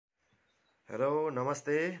Hello,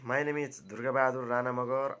 Namaste. My name is BAHADUR RANA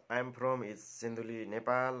MAGAR. I am from Sinduli,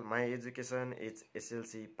 Nepal. My education is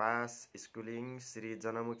SLC pass, schooling, Sri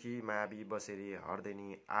Janamukhi Mabi Basiri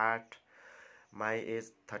Hardeni Art. My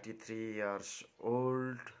age 33 years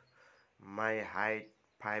old. My height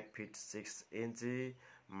 5 feet 6 inches.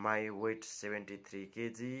 My weight 73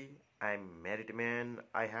 kg. I am married man.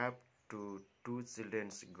 I have two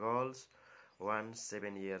children's girls. One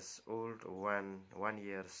 7 years old, one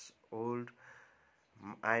years old.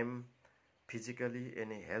 I'm physically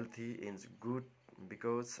and healthy is good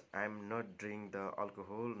because I'm not drinking the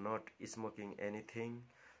alcohol, not smoking anything,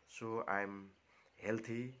 so I'm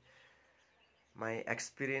healthy. My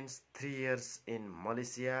experience 3 years in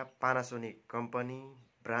Malaysia, Panasonic company,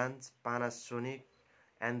 branch Panasonic,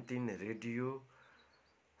 antenna radio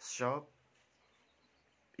shop,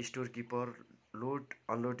 storekeeper, load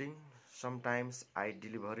unloading. Sometimes I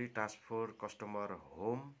delivery transfer customer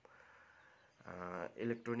home.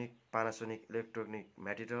 Electronic Panasonic electronic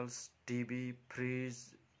materials, TV, fridge,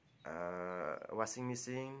 washing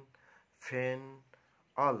machine, fan,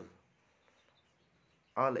 all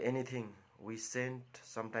anything we send.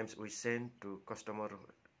 Sometimes we send to customer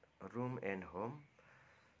room and home.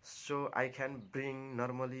 So I can bring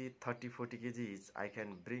normally 30-40 kgs I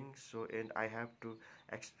can bring. So and I have to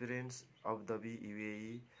experience of the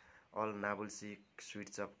UAE all Nablesi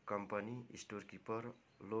Sweets of company, storekeeper,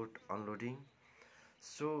 load unloading.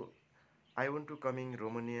 So I want to come in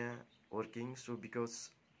Romania working. So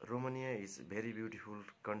because Romania is very beautiful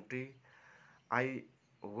country, I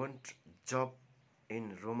want job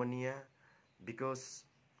in Romania because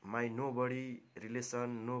my nobody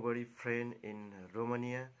relation, nobody friend in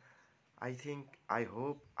Romania. I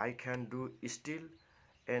hope I can do still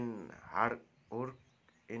and hard work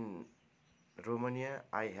in Romania.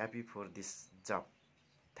 I happy for this job.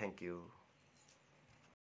 Thank you.